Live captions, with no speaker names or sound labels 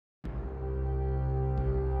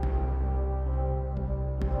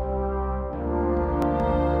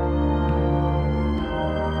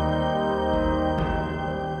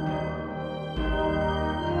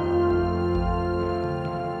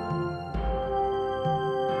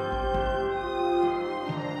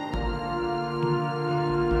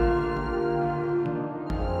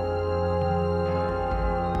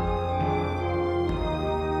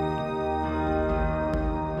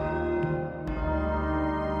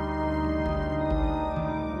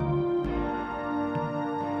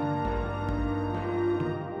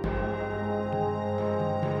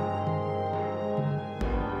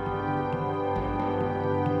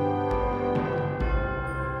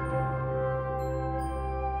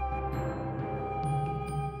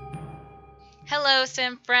Hello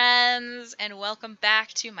sim friends and welcome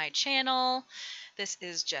back to my channel. This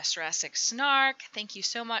is Jurassic Snark. Thank you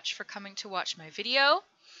so much for coming to watch my video.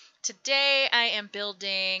 Today I am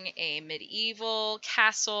building a medieval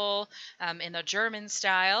castle in the German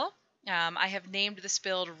style. I have named this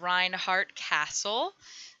build Reinhardt Castle,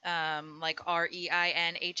 like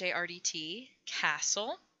R-E-I-N-H-A-R-D-T,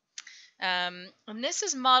 Castle. And this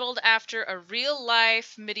is modeled after a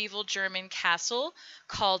real-life medieval German castle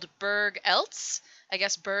called Burg Eltz. I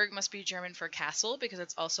guess Burg must be German for castle because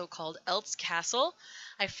it's also called Eltz Castle.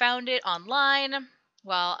 I found it online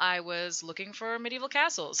while I was looking for medieval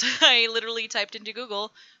castles. I literally typed into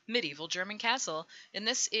Google medieval German castle, and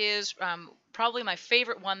this is probably my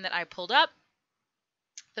favorite one that I pulled up.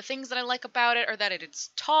 The things that I like about it are that it's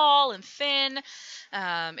tall and thin.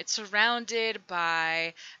 It's surrounded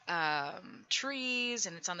by trees,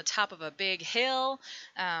 and it's on the top of a big hill.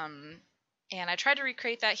 And I tried to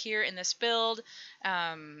recreate that here in this build.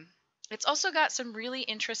 It's also got some really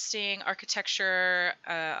interesting architecture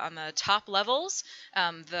on the top levels.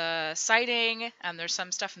 The siding, there's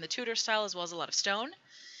some stuff in the Tudor style as well as a lot of stone.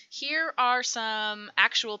 Here are some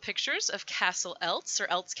actual pictures of Castle Eltz, or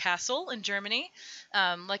Eltz Castle in Germany.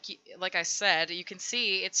 Like I said, you can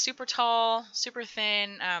see it's super tall, super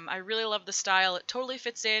thin. I really love the style. It totally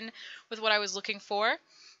fits in with what I was looking for.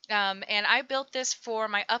 And I built this for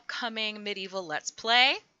my upcoming medieval Let's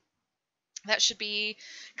Play. That should be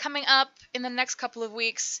coming up in the next couple of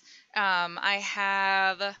weeks. I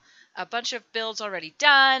have a bunch of builds already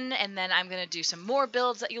done, and then I'm going to do some more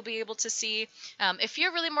builds that you'll be able to see. If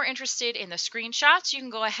you're really more interested in the screenshots, you can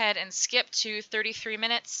go ahead and skip to 33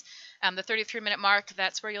 minutes. The 33-minute mark,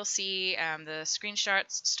 that's where you'll see the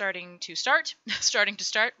screenshots starting to start.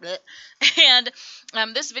 And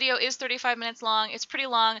this video is 35 minutes long. It's pretty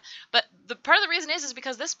long, but the part of the reason is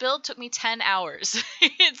because this build took me 10 hours.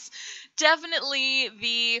 It's definitely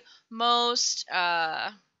the most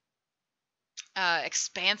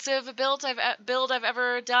expansive build I've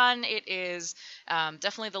ever done. It is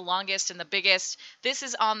definitely the longest and the biggest. This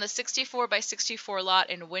is on the 64 by 64 lot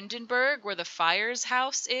in Windenburg, where the Fires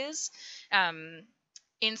house is.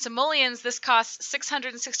 In simoleons, this costs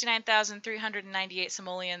 669,398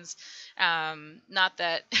 simoleons. Not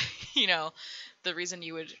that, you know, the reason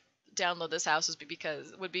you would download this house would be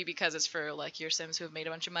because it's for like your Sims who have made a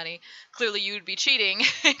bunch of money. Clearly you would be cheating.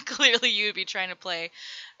 Clearly you would be trying to play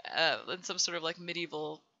in some sort of like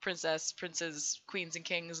medieval princes, queens and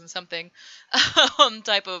kings and something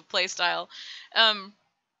type of play style. Yeah,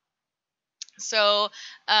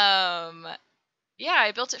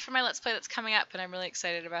 I built it for my Let's Play that's coming up, and I'm really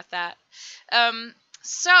excited about that.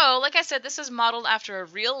 So, like I said, this is modeled after a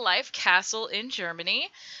real-life castle in Germany.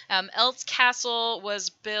 Eltz Castle was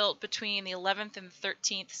built between the 11th and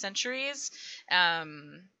 13th centuries.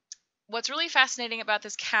 What's really fascinating about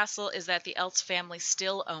this castle is that the Eltz family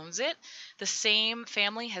still owns it. The same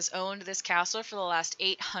family has owned this castle for the last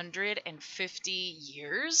 850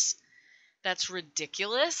 years. That's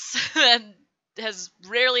ridiculous. That has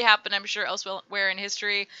rarely happened, I'm sure, elsewhere in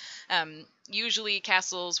history. Usually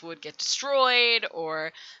castles would get destroyed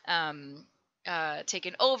or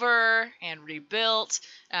taken over and rebuilt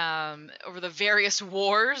over the various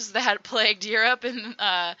wars that had plagued Europe in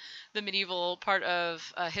the medieval part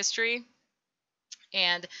of history.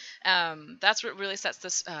 And that's what really sets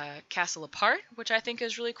this castle apart, which I think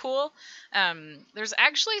is really cool. There's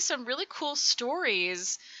actually some really cool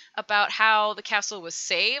stories about how the castle was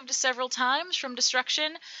saved several times from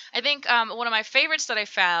destruction. I think one of my favorites that I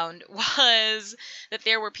found was that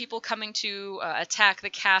there were people coming to attack the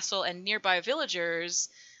castle, and nearby villagers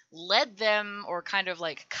led them, or kind of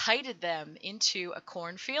like kited them, into a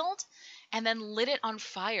cornfield and then lit it on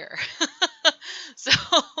fire. So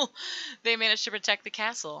they managed to protect the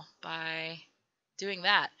castle by doing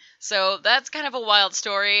that. So that's kind of a wild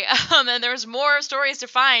story. And there's more stories to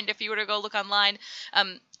find if you were to go look online.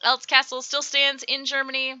 Eltz Castle still stands in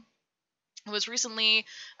Germany. It was recently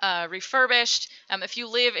refurbished. If you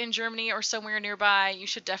live in Germany or somewhere nearby, you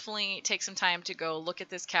should definitely take some time to go look at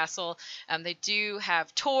this castle. They do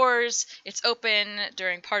have tours. It's open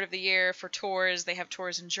during part of the year for tours. They have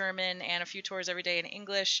tours in German and a few tours every day in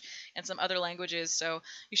English and some other languages. So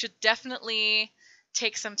you should definitely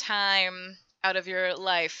take some time out of your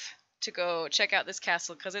life to go check out this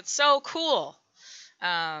castle because it's so cool.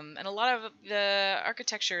 And a lot of the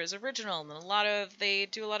architecture is original, and they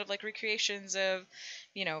do a lot of like recreations of,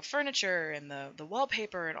 you know, furniture and the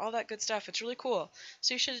wallpaper and all that good stuff. It's really cool.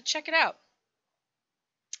 So you should check it out.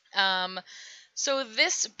 So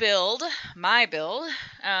this build, my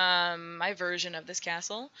version of this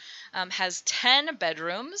castle, has 10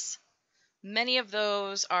 bedrooms, Many of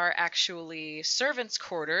those are actually servants'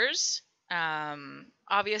 quarters.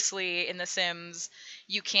 Obviously, in The Sims,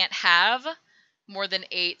 you can't have more than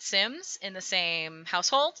 8 Sims in the same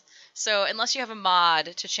household. So unless you have a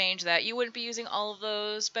mod to change that, you wouldn't be using all of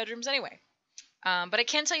those bedrooms anyway. But I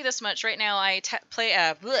can tell you this much right now. I play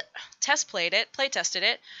tested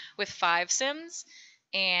it with 5 Sims,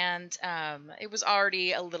 and it was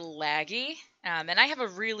already a little laggy. And I have a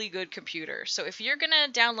really good computer, so if you're gonna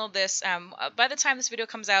download this, by the time this video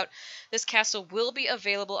comes out, this castle will be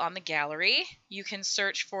available on the gallery. You can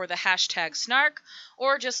search for the hashtag Snark,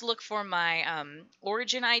 or just look for my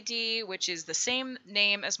origin ID, which is the same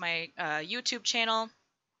name as my YouTube channel.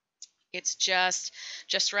 It's just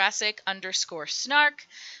Jurassic_Snark.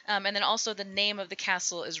 And then also the name of the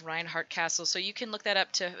castle is Reinhardt Castle. So you can look that up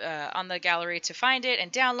on the gallery to find it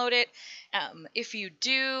and download it. If you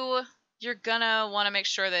do, you're gonna want to make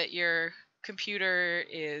sure that your computer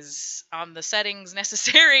is on the settings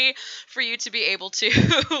necessary for you to be able to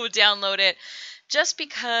download it. Just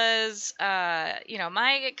because,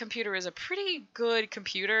 my computer is a pretty good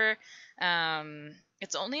computer.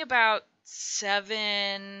 It's only about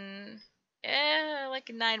like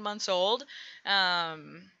 9 months old.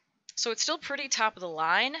 So it's still pretty top of the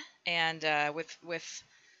line, and with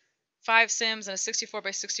 5 Sims and a 64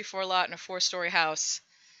 by 64 lot and a 4-story house.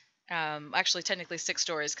 Actually, technically 6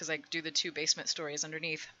 stories because I do the 2 basement stories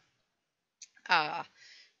underneath.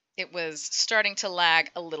 It was starting to lag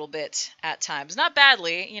a little bit at times. Not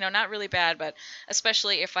badly, not really bad, but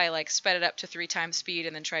especially if I sped it up to 3 times speed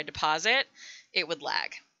and then tried to pause it, it would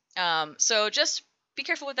lag. So just be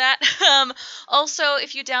careful with that. Also,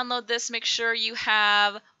 if you download this, make sure you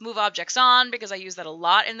have Move Objects on, because I use that a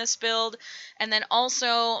lot in this build. And then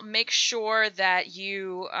also make sure that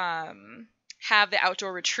you have the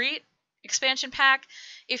Outdoor Retreat expansion pack.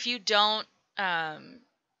 If you don't,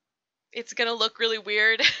 it's going to look really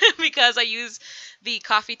weird because I use the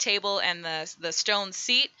coffee table and the stone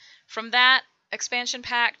seat from that expansion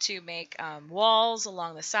pack to make walls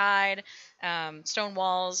along the side, stone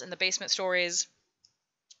walls in the basement stories.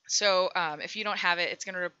 So if you don't have it, it's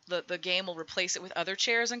gonna the game will replace it with other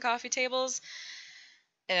chairs and coffee tables,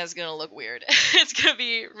 and it's gonna look weird. It's gonna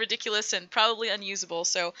be ridiculous and probably unusable.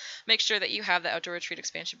 So make sure that you have the Outdoor Retreat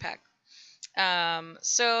expansion pack.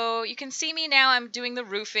 So you can see me now. I'm doing the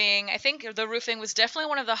roofing. I think the roofing was definitely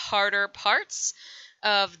one of the harder parts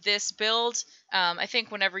of this build. I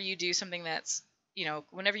think whenever you do something that's,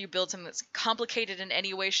 whenever you build something that's complicated in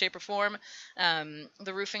any way, shape, or form,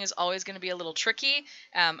 the roofing is always going to be a little tricky.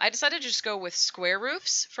 I decided to just go with square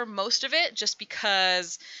roofs for most of it, just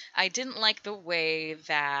because I didn't like the way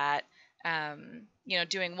that,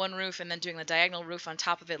 doing one roof and then doing the diagonal roof on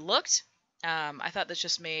top of it looked. I thought this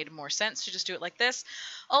just made more sense to just do it like this.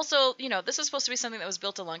 Also, this is supposed to be something that was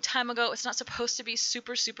built a long time ago. It's not supposed to be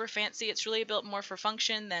super, super fancy. It's really built more for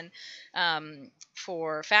function than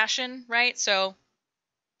for fashion, right? So,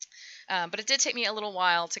 but it did take me a little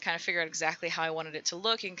while to kind of figure out exactly how I wanted it to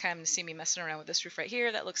look. You can kind of see me messing around with this roof right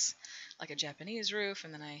here. That looks like a Japanese roof,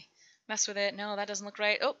 and then I mess with it. No, that doesn't look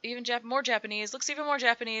right. Oh, even more Japanese. Looks even more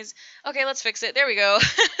Japanese. Okay, let's fix it. There we go.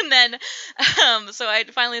 And then, so I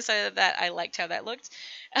finally decided that I liked how that looked.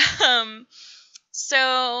 Yeah,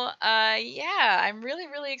 I'm really,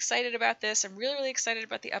 really excited about this. I'm really, really excited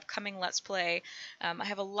about the upcoming Let's Play. I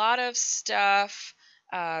have a lot of stuff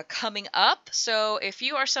coming up. So if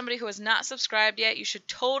you are somebody who has not subscribed yet, you should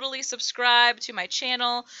totally subscribe to my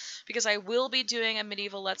channel, because I will be doing a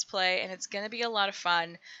medieval Let's Play, and it's going to be a lot of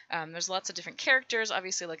fun. There's lots of different characters,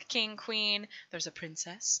 obviously, like a king, queen, there's a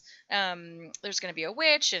princess, there's going to be a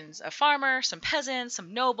witch and a farmer, some peasants,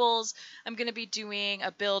 some nobles. I'm going to be doing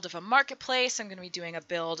a build of a marketplace. I'm going to be doing a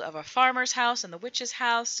build of a farmer's house and the witch's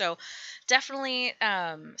house. So definitely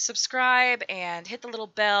subscribe and hit the little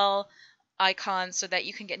bell icon so that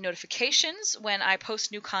you can get notifications when I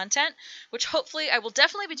post new content, which hopefully I will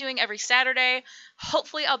definitely be doing every Saturday.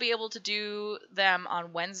 Hopefully I'll be able to do them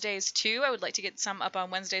on Wednesdays too. I would like to get some up on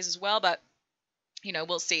Wednesdays as well, but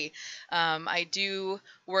we'll see. I do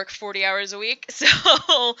work 40 hours a week, so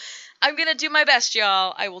I'm gonna do my best,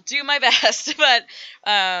 y'all. I will do my best, but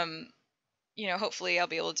hopefully I'll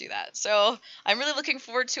be able to do that. So I'm really looking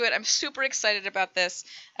forward to it. I'm super excited about this.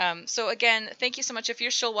 So again, thank you so much. If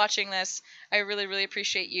you're still watching this, I really, really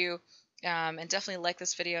appreciate you. And definitely like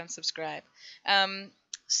this video and subscribe. One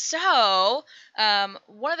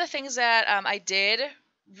of the things that I did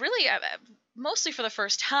really mostly for the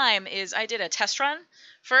first time is I did a test run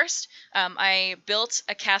first. I built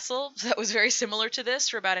a castle that was very similar to this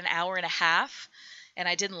for about an hour and a half, and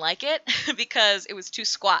I didn't like it because it was too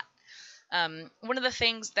squat. One of the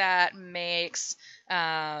things that makes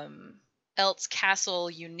Elt's Castle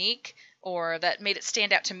unique, or that made it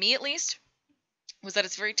stand out to me at least, was that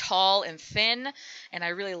it's very tall and thin, and I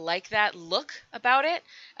really like that look about it.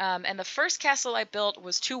 And the first castle I built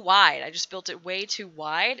was too wide. I just built it way too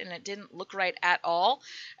wide, and it didn't look right at all.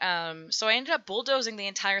 So I ended up bulldozing the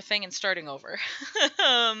entire thing and starting over,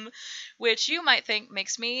 which you might think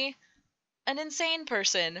makes me an insane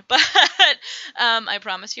person, but I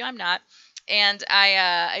promise you I'm not. And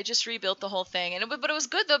I just rebuilt the whole thing, but it was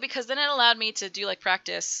good though, because then it allowed me to do like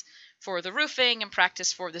practice for the roofing and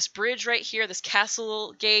practice for this bridge right here, this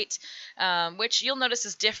castle gate, which you'll notice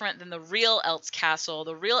is different than the real Elt's Castle.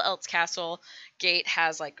 The real Elt's Castle gate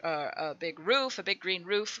has like a big roof, a big green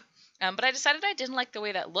roof. But I decided I didn't like the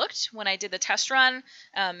way that looked when I did the test run,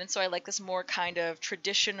 and so I like this more kind of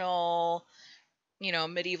traditional,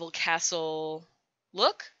 medieval castle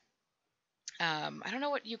look. I don't know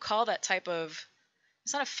what you call that type of.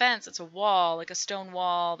 It's not a fence; it's a wall, like a stone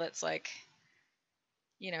wall that's like,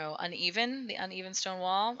 uneven. The uneven stone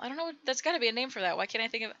wall. I don't know. There's got to be a name for that. Why can't I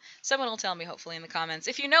think of? Someone will tell me, hopefully, in the comments.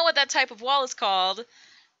 If you know what that type of wall is called,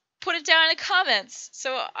 put it down in the comments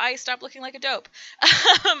so I stop looking like a dope.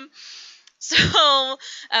 So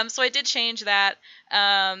I did change that.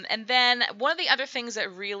 And then one of the other things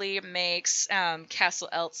that really makes Castle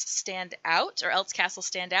Elt's stand out, or Elt's Castle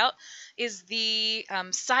stand out, is the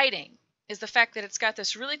siding. Is the fact that it's got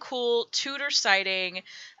this really cool Tudor siding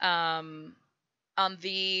on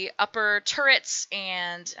the upper turrets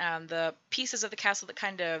and the pieces of the castle that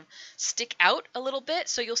kind of stick out a little bit.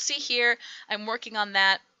 So you'll see here, I'm working on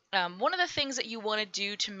that. One of the things that you want to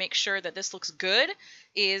do to make sure that this looks good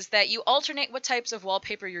is that you alternate what types of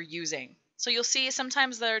wallpaper you're using. So you'll see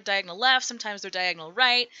sometimes they're diagonal left, sometimes they're diagonal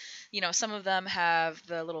right. Some of them have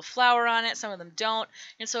the little flower on it, some of them don't.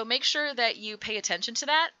 And so make sure that you pay attention to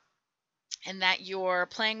that, and that you're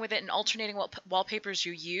playing with it and alternating what wallpapers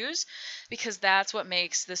you use, because that's what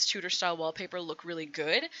makes this Tudor style wallpaper look really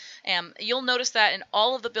good. And you'll notice that in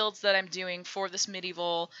all of the builds that I'm doing for this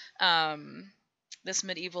medieval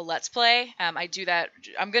Let's Play. I do that.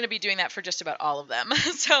 I'm going to be doing that for just about all of them.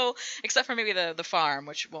 So, except for maybe the farm,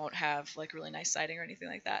 which won't have like really nice siding or anything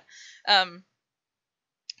like that.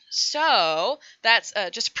 So that's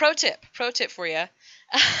just a pro tip for you.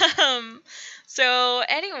 So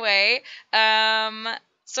anyway,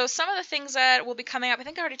 so some of the things that will be coming up, I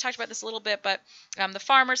think I already talked about this a little bit, but the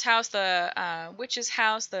farmer's house, the witch's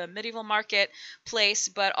house, the medieval market place,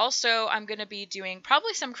 but also I'm going to be doing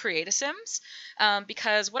probably some creative sims,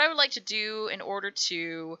 because what I would like to do in order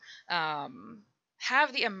to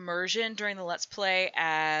have the immersion during the Let's Play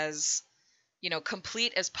as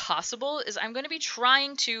complete as possible is I'm going to be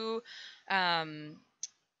trying to,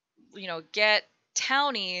 get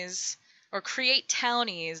townies or create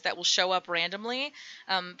townies that will show up randomly,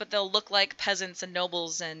 but they'll look like peasants and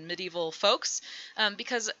nobles and medieval folks,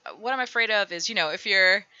 because what I'm afraid of is, if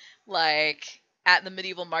you're like at the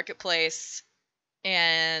medieval marketplace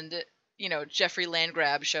and Jeffrey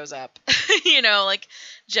Landgrab shows up, like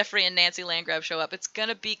Jeffrey and Nancy Landgrab show up, it's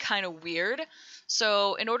gonna be kind of weird.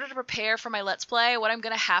 So in order to prepare for my Let's Play, what I'm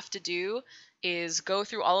gonna have to do is go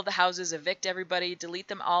through all of the houses, evict everybody, delete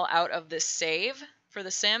them all out of this save for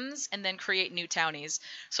the Sims, and then create new townies.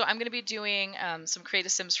 So I'm gonna be doing some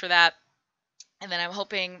creative Sims for that, and then I'm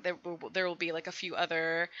hoping there will be like a few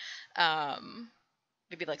other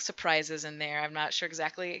maybe like surprises in there. I'm not sure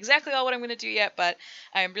exactly all what I'm going to do yet, but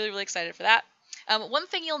I'm really, really excited for that. One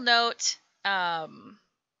thing you'll note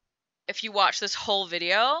if you watch this whole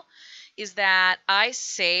video is that I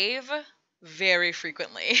save very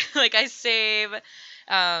frequently. Like I save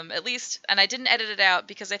at least, and I didn't edit it out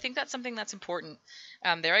because I think that's something that's important.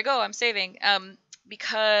 There I go, I'm saving.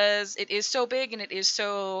 Because it is so big and it is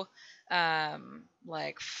so the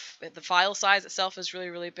file size itself is really,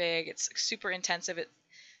 really big. It's super intensive. It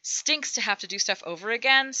stinks to have to do stuff over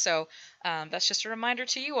again. So that's just a reminder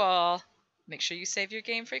to you all. Make sure you save your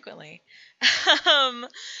game frequently. I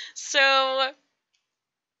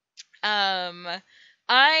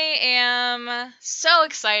am so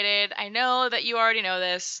excited. I know that you already know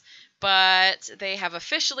this, but they have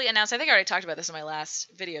officially announced, I think I already talked about this in my last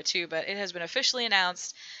video too, but it has been officially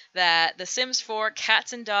announced that the Sims 4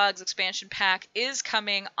 Cats and Dogs expansion pack is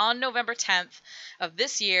coming on November 10th of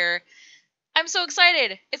this year. I'm so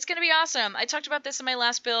excited. It's going to be awesome. I talked about this in my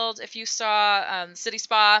last build. If you saw the City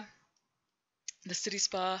Spa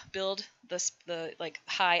build, the like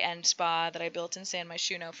high-end spa that I built in San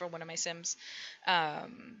Myshuno for one of my Sims,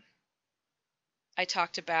 I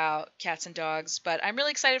talked about cats and dogs, but I'm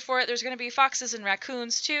really excited for it. There's going to be foxes and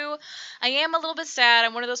raccoons too. I am a little bit sad.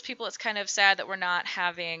 I'm one of those people that's kind of sad that we're not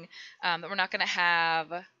having, that we're not going to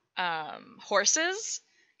have horses,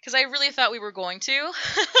 because I really thought we were going to.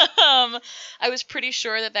 I was pretty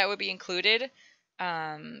sure that that would be included,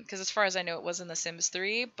 because as far as I know, it was in The Sims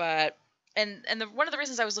 3. But one of the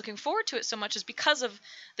reasons I was looking forward to it so much is because of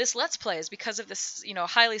this Let's Play, is because of this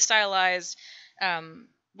highly stylized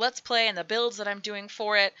Let's Play and the builds that I'm doing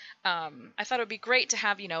for it. I thought it would be great to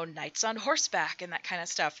have knights on horseback and that kind of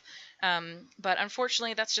stuff. But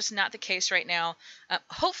unfortunately, that's just not the case right now.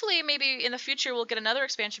 Hopefully, maybe in the future, we'll get another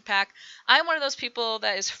expansion pack. I'm one of those people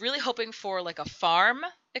that is really hoping for like a farm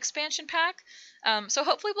expansion pack. So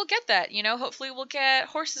hopefully we'll get that. Hopefully we'll get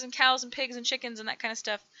horses and cows and pigs and chickens and that kind of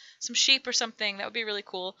stuff. Some sheep or something. That would be really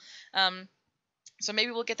cool. So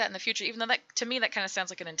maybe we'll get that in the future, even though that, to me, that kind of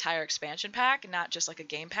sounds like an entire expansion pack, not just like a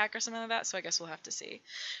game pack or something like that. So I guess we'll have to see.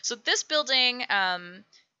 So this building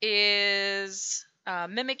is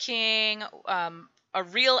mimicking a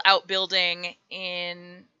real outbuilding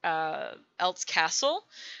in Elt's Castle.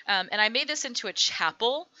 And I made this into a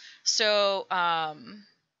chapel. So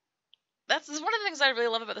that's one of the things I really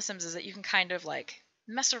love about The Sims, is that you can kind of like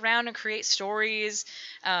mess around and create stories.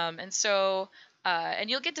 And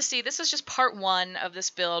you'll get to see, this is just part 1 of this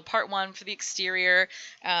build, part 1 for the exterior.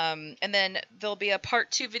 And then there'll be a part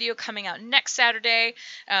 2 video coming out next Saturday,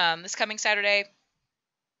 this coming Saturday,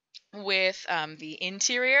 with the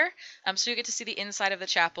interior. So you get to see the inside of the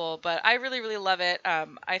chapel, but I really, really love it.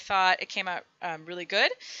 I thought it came out really good.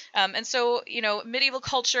 And so, medieval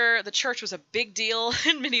culture, the church was a big deal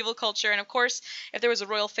in medieval culture. And of course, if there was a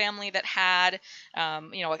royal family that had,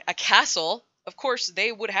 a castle, of course,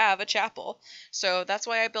 they would have a chapel. So that's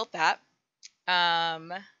why I built that,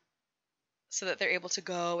 so that they're able to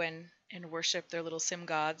go and worship their little sim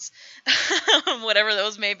gods, whatever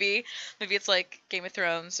those may be. Maybe it's like Game of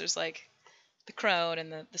Thrones. There's like the crone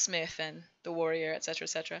and the smith and the warrior, etc.,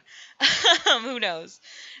 etc. Who knows?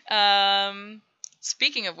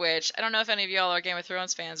 Speaking of which, I don't know if any of y'all are Game of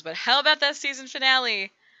Thrones fans, but how about that season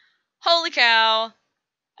finale? Holy cow!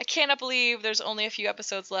 I cannot believe there's only a few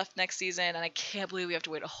episodes left next season, and I can't believe we have to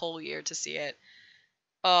wait a whole year to see it.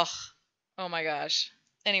 Oh my gosh.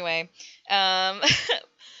 Anyway, I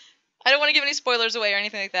don't want to give any spoilers away or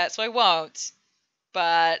anything like that, so I won't.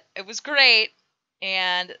 But it was great,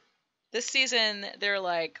 and this season they're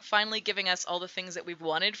like finally giving us all the things that we've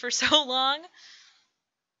wanted for so long.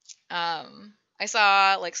 I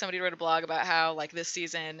saw like somebody wrote a blog about how like this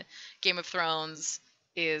season Game of Thrones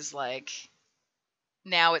is like,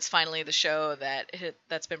 now it's finally the show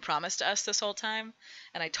that's been promised to us this whole time,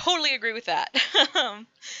 and I totally agree with that.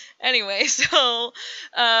 Anyway, so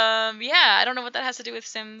yeah, I don't know what that has to do with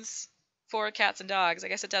Sims 4 Cats and Dogs. I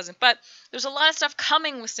guess it doesn't, but there's a lot of stuff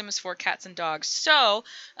coming with Sims 4 Cats and Dogs. So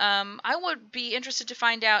I would be interested to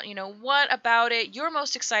find out, what about it you're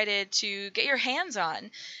most excited to get your hands on.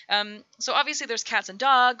 So obviously there's cats and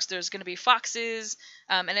dogs. There's going to be foxes,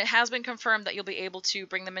 and it has been confirmed that you'll be able to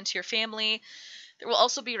bring them into your family. There will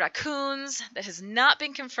also be raccoons. That has not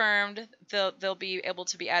been confirmed. They'll be able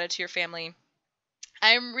to be added to your family.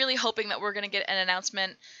 I'm really hoping that we're going to get an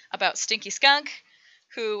announcement about Stinky Skunk,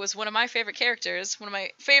 who was one of my favorite characters, one of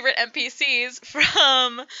my favorite NPCs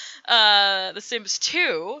from The Sims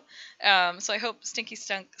 2. So I hope Stinky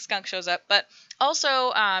Skunk shows up. But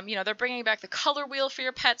also, they're bringing back the color wheel for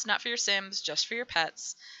your pets, not for your Sims, just for your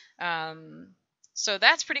pets. So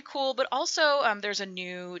that's pretty cool. But also, there's a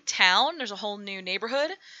new town. There's a whole new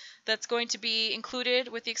neighborhood that's going to be included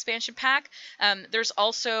with the expansion pack. There's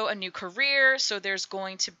also a new career. So there's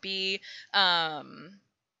going to be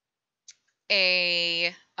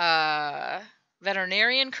a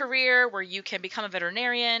veterinarian career where you can become a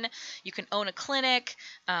veterinarian. You can own a clinic.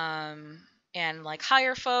 And like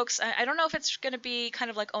hire folks. I don't know if it's going to be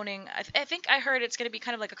kind of like owning, I think I heard it's going to be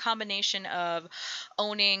kind of like a combination of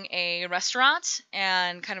owning a restaurant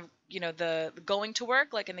and kind of, the going to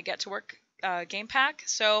work, like in the get to work game pack.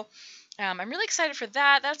 So I'm really excited for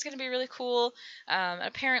that. That's going to be really cool.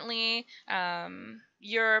 Apparently,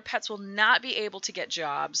 your pets will not be able to get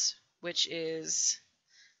jobs, which is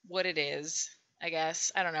what it is, I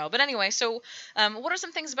guess. I don't know. But anyway, so what are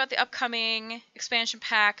some things about the upcoming expansion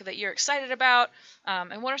pack that you're excited about?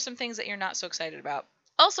 And what are some things that you're not so excited about?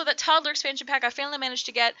 Also, that toddler expansion pack I finally managed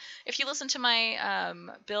to get. If you listened to my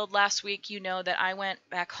build last week, you know that I went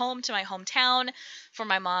back home to my hometown for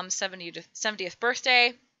my mom's 70th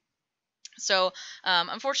birthday. So,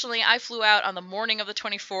 unfortunately, I flew out on the morning of the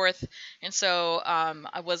 24th, and so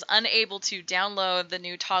I was unable to download the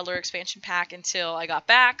new toddler expansion pack until I got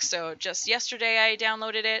back. So just yesterday I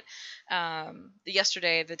downloaded it.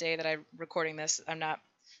 The day that I'm recording this,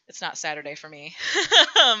 it's not Saturday for me.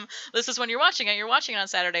 This is when you're watching it. You're watching it on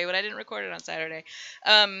Saturday, but I didn't record it on Saturday.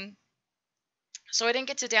 So I didn't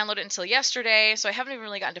get to download it until yesterday, so I haven't even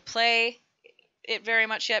really gotten to play it very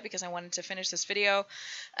much yet because I wanted to finish this video.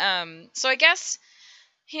 So I guess,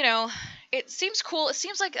 you know, it seems cool. It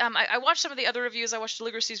seems like I watched some of the other reviews. I watched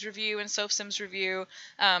Ligracy's review and SoFsim's review.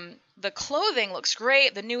 The clothing looks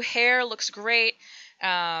great. The new hair looks great.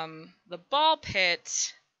 The ball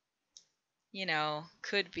pit, you know,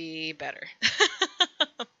 could be better.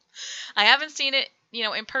 I haven't seen it, you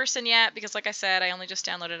know, in person yet because, like I said, I only just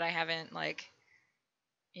downloaded it. I haven't, like,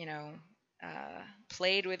 you know,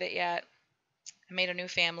 played with it yet. I made a new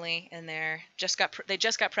family in there. They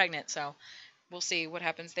just got pregnant, so we'll see what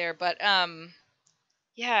happens there. But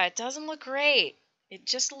yeah, it doesn't look great. It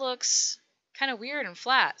just looks kind of weird and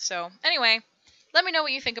flat. So anyway, let me know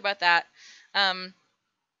what you think about that.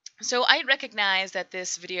 So I recognize that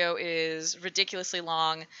this video is ridiculously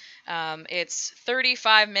long. It's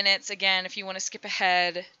 35 minutes. Again, if you want to skip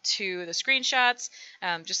ahead to the screenshots,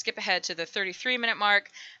 just skip ahead to the 33-minute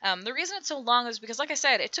mark. The reason it's so long is because, like I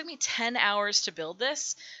said, it took me 10 hours to build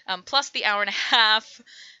this, plus the hour and a half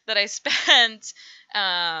that I spent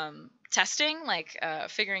testing, like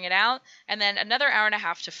figuring it out, and then another hour and a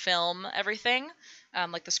half to film everything,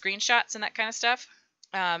 like the screenshots and that kind of stuff.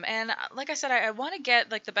 And like I said, I want to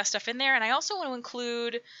get like the best stuff in there, and I also want to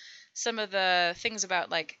include some of the things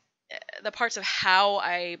about like the parts of how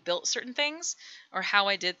I built certain things or how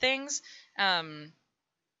I did things.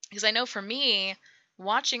 Because I know for me,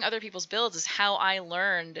 watching other people's builds is how I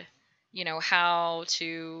learned, you know, how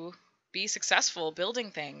to be successful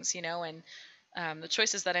building things, you know, and the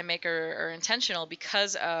choices that I make are intentional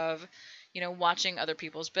because of, you know, watching other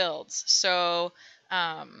people's builds. So,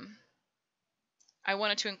 I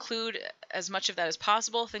wanted to include as much of that as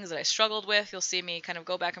possible, things that I struggled with. You'll see me kind of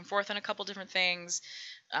go back and forth on a couple different things,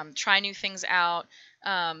 try new things out,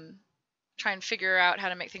 try and figure out how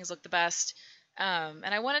to make things look the best. And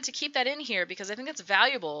I wanted to keep that in here because I think it's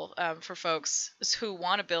valuable for folks who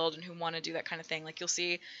want to build and who want to do that kind of thing. Like you'll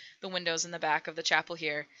see the windows in the back of the chapel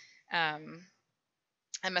here. I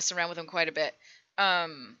mess around with them quite a bit.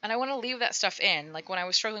 And I want to leave that stuff in. Like when I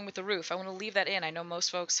was struggling with the roof, I want to leave that in. I know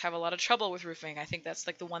most folks have a lot of trouble with roofing. I think that's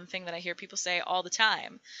like the one thing that I hear people say all the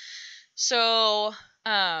time. So,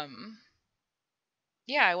 yeah,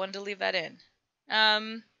 I wanted to leave that in.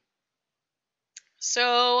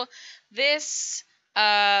 So this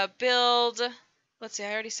build, let's see,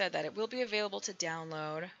 I already said that. It will be available to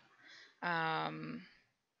download.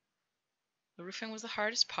 The roofing was the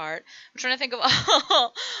hardest part. I'm trying to think of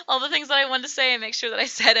all the things that I wanted to say and make sure that I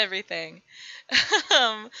said everything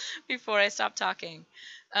before I stop talking.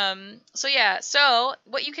 So yeah, so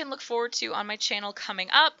what you can look forward to on my channel coming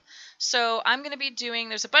up. So I'm going to be doing,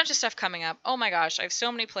 there's a bunch of stuff coming up. Oh my gosh, I have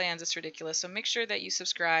so many plans, it's ridiculous. So make sure that you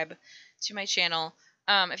subscribe to my channel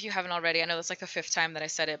if you haven't already. I know that's like the 5th time that I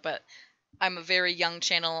said it, but I'm a very young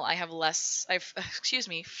channel. I have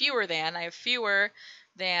fewer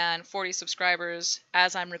than 40 subscribers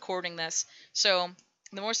as I'm recording this. So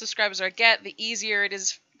the more subscribers I get, the easier it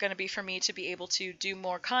is going to be for me to be able to do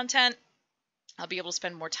more content. I'll be able to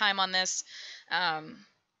spend more time on this.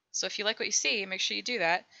 So if you like what you see, make sure you do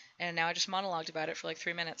that. And now I just monologued about it for like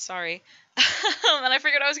 3 minutes. Sorry. And I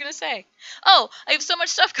forgot what I was going to say. Oh, I have so much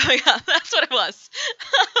stuff coming up. That's what it was.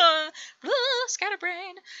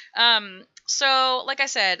 Scatterbrain. So, like I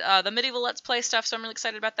said, the medieval Let's Play stuff, so I'm really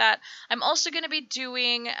excited about that. I'm also going to be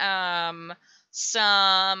doing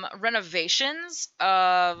some renovations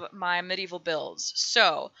of my medieval builds.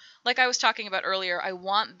 So, like I was talking about earlier, I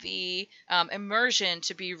want the immersion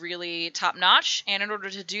to be really top-notch, and in order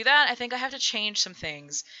to do that, I think I have to change some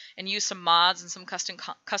things and use some mods and some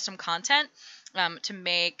custom content to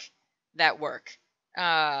make that work.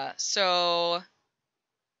 So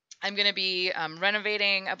I'm going to be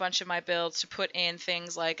renovating a bunch of my builds to put in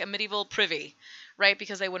things like a medieval privy, right?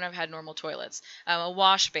 Because they wouldn't have had normal toilets. A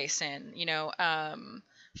wash basin, you know,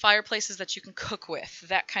 fireplaces that you can cook with,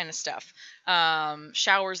 that kind of stuff.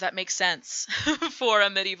 Showers that make sense for a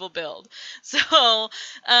medieval build. So,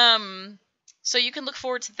 so you can look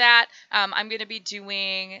forward to that. I'm going to be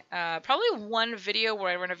doing probably one video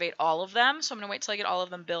where I renovate all of them. So I'm going to wait till I get all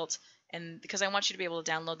of them built, and because I want you to be able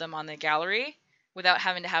to download them on the gallery without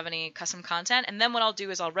having to have any custom content. And then what I'll do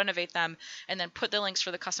is I'll renovate them and then put the links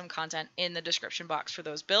for the custom content in the description box for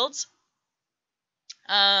those builds.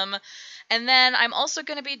 And then I'm also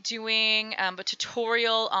going to be doing a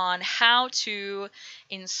tutorial on how to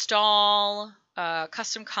install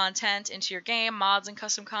custom content into your game, mods and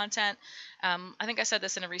custom content. I think I said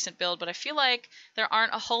this in a recent build, but I feel like there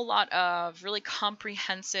aren't a whole lot of really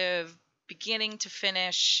comprehensive beginning to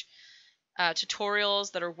finish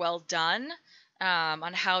tutorials that are well done.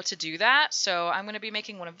 on how to do that. So I'm going to be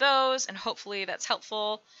making one of those, and hopefully that's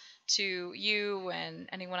helpful to you and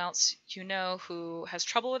anyone else you know who has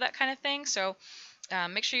trouble with that kind of thing. So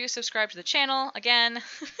make sure you subscribe to the channel. Again,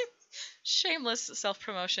 shameless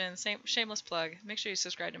self-promotion, shameless plug. Make sure you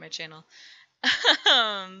subscribe to my channel.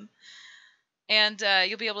 And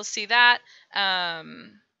you'll be able to see that.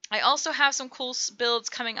 I also have some cool builds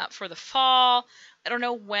coming up for the fall. I don't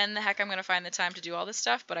know when the heck I'm going to find the time to do all this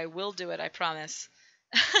stuff, but I will do it, I promise.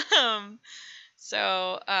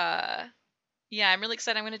 So, yeah, I'm really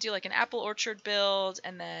excited. I'm going to do like an apple orchard build,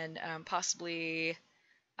 and then possibly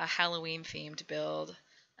a Halloween-themed build.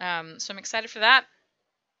 So I'm excited for that.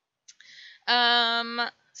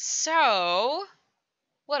 So,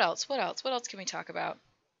 what else? What else can we talk about?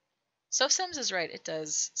 So Sims is right. It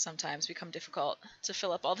does sometimes become difficult to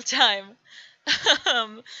fill up all the time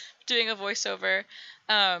doing a voiceover.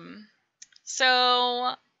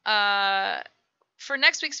 So for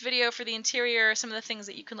next week's video, for the interior, some of the things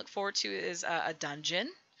that you can look forward to is a dungeon.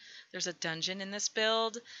 There's a dungeon in this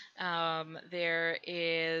build. There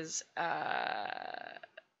is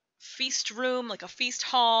feast room, like a feast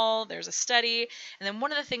hall. There's a study, and then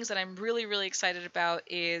one of the things that I'm really, really excited about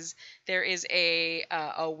is there is a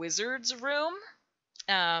wizard's room.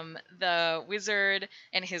 The wizard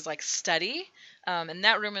and his like study, and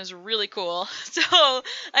that room is really cool. So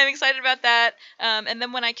I'm excited about that. And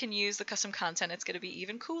then when I can use the custom content, it's going to be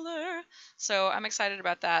even cooler. So I'm excited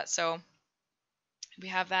about that. So we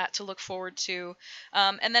have that to look forward to.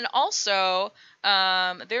 And then also,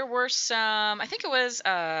 there were some, I think it was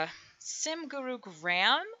Sim Guru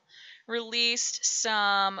Graham released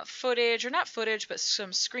some footage, or not footage, but some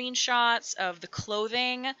screenshots of the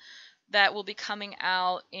clothing that will be coming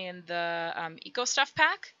out in the Eco Stuff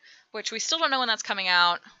Pack, which we still don't know when that's coming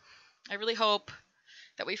out. I really hope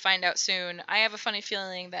that we find out soon. I have a funny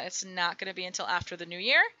feeling that it's not going to be until after the new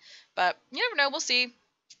year, but you never know. We'll see.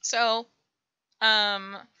 So,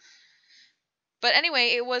 but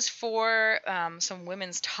anyway, it was for some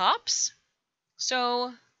women's tops.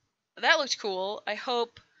 So that looked cool. I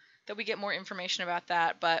hope that we get more information about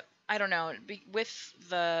that, but I don't know. With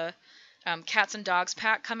the Cats and Dogs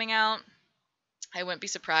pack coming out, I wouldn't be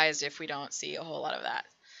surprised if we don't see a whole lot of that.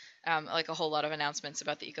 Like a whole lot of announcements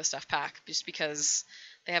about the Eco Stuff pack, just because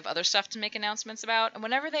they have other stuff to make announcements about. And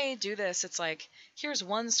whenever they do this, it's like, here's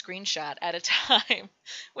one screenshot at a time,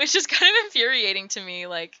 which is kind of infuriating to me.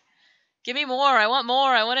 Like, give me more. I want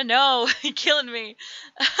more. I want to know. You're killing me.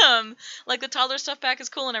 Like the toddler stuff pack is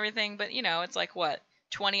cool and everything, but you know, it's like what?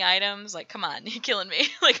 20 items? Like, come on, you're killing me.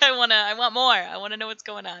 Like, I want more. I want to know what's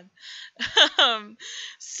going on.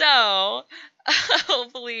 So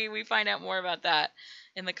hopefully we find out more about that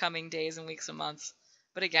in the coming days and weeks and months.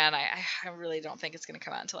 But again, I really don't think it's going to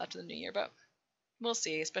come out until after the new year, but we'll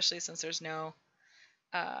see, especially since there's no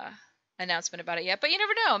announcement about it yet. But you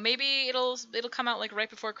never know. Maybe it'll come out like right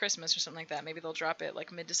before Christmas or something like that. Maybe they'll drop it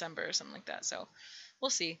like mid-December or something like that. So we'll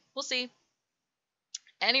see. We'll see.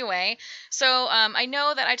 Anyway, so I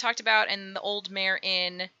know that I talked about in the Old Mare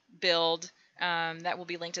Inn build, that will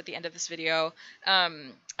be linked at the end of this video.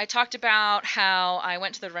 I talked about how I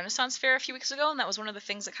went to the Renaissance Fair a few weeks ago, and that was one of the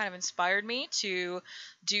things that kind of inspired me to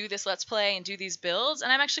do this Let's Play and do these builds,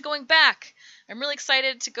 and I'm actually going back. I'm really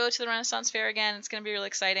excited to go to the Renaissance Fair again. It's going to be really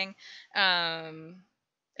exciting.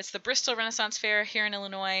 It's the Bristol Renaissance Fair here in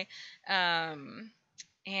Illinois, and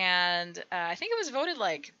I think it was voted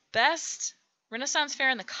like best Renaissance Fair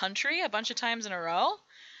in the country a bunch of times in a row.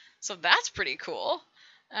 So that's pretty cool.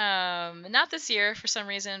 Not this year for some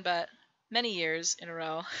reason, but many years in a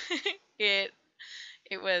row. it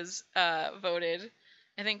was voted,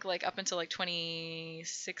 I think like up until like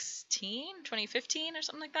 2016, 2015 or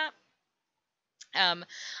something like that.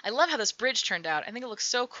 I love how this bridge turned out. I think it looks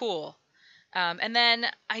so cool. And then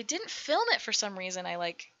I didn't film it for some reason.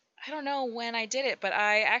 I don't know when I did it, but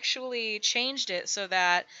I actually changed it so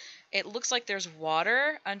that it looks like there's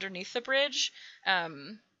water underneath the bridge.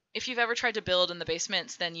 If you've ever tried to build in the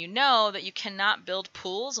basements, then you know that you cannot build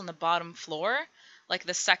pools on the bottom floor, like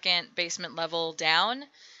the second basement level down,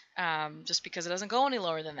 just because it doesn't go any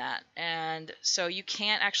lower than that. And so you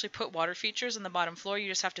can't actually put water features on the bottom floor. You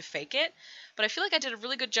just have to fake it. But I feel like I did a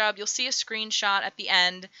really good job. You'll see a screenshot at the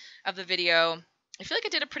end of the video. I feel like I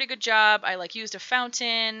did a pretty good job. I used a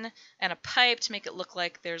fountain and a pipe to make it look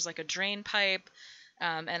like there's like a drain pipe.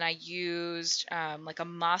 And I used like a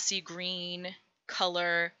mossy green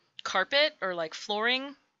color carpet or like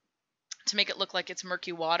flooring to make it look like it's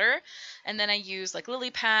murky water. And then I used like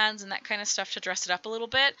lily pads and that kind of stuff to dress it up a little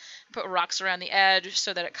bit. Put rocks around the edge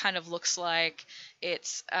so that it kind of looks like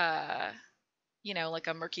it's like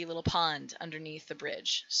a murky little pond underneath the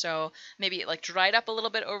bridge. So maybe it like dried up a little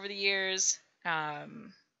bit over the years.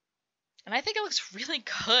 And I think it looks really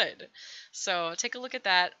good. So take a look at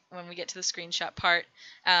that when we get to the screenshot part.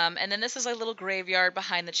 And then this is a little graveyard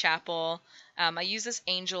behind the chapel. I use this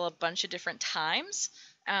angel a bunch of different times.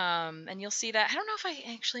 And you'll see that. I don't know if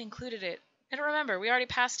I actually included it. I don't remember. We already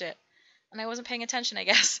passed it. And I wasn't paying attention, I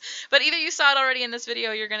guess. But either you saw it already in this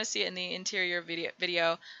video, or you're going to see it in the interior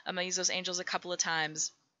video. I use those angels a couple of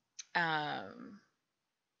times.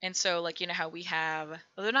 And so, like, how we have,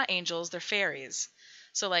 well, they're not angels, they're fairies.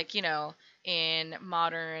 So, like, in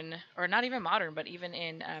modern, or not even modern, but even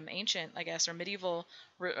in ancient, I guess, or medieval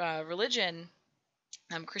religion,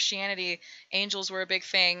 Christianity, angels were a big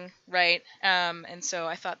thing, right? And so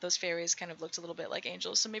I thought those fairies kind of looked a little bit like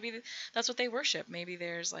angels. So maybe that's what they worship. Maybe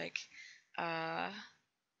there's, like,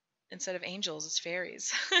 instead of angels, it's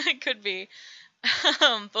fairies. It could be.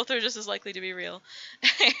 Both are just as likely to be real.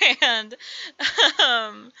 And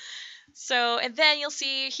and then you'll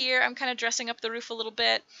see here I'm kind of dressing up the roof a little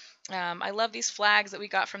bit. I love these flags that we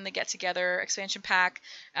got from the Get Together expansion pack.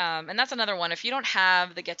 And that's another one. If you don't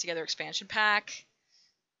have the Get Together expansion pack,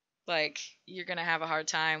 like, you're going to have a hard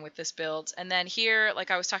time with this build. And then here, like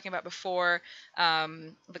I was talking about before,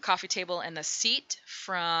 the coffee table and the seat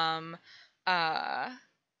from the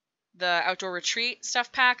Outdoor Retreat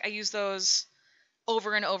stuff pack. I use those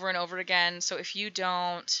over and over and over again. So if you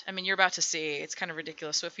don't, I mean, you're about to see, it's kind of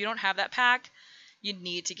ridiculous. So if you don't have that pack, you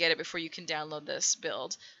need to get it before you can download this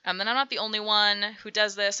build. And I'm not the only one who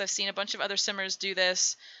does this. I've seen a bunch of other simmers do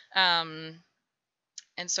this. And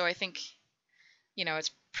so I think,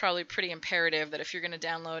 it's probably pretty imperative that if you're going to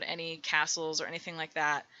download any castles or anything like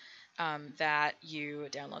that, that you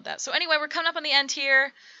download that. So anyway, we're coming up on the end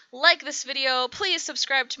here. Like this video, please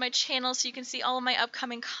subscribe to my channel so you can see all of my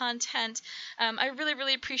upcoming content. I really,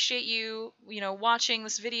 really appreciate you, watching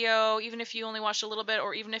this video, even if you only watched a little bit,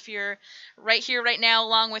 or even if you're right here, right now,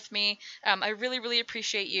 along with me. I really, really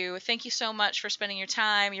appreciate you. Thank you so much for spending your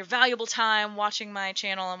time, your valuable time, watching my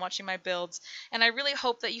channel and watching my builds. And I really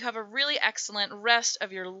hope that you have a really excellent rest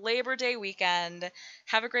of your Labor Day weekend.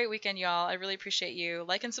 Have a great weekend, y'all. I really appreciate you.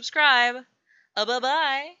 Like and subscribe.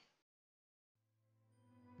 Bye-bye.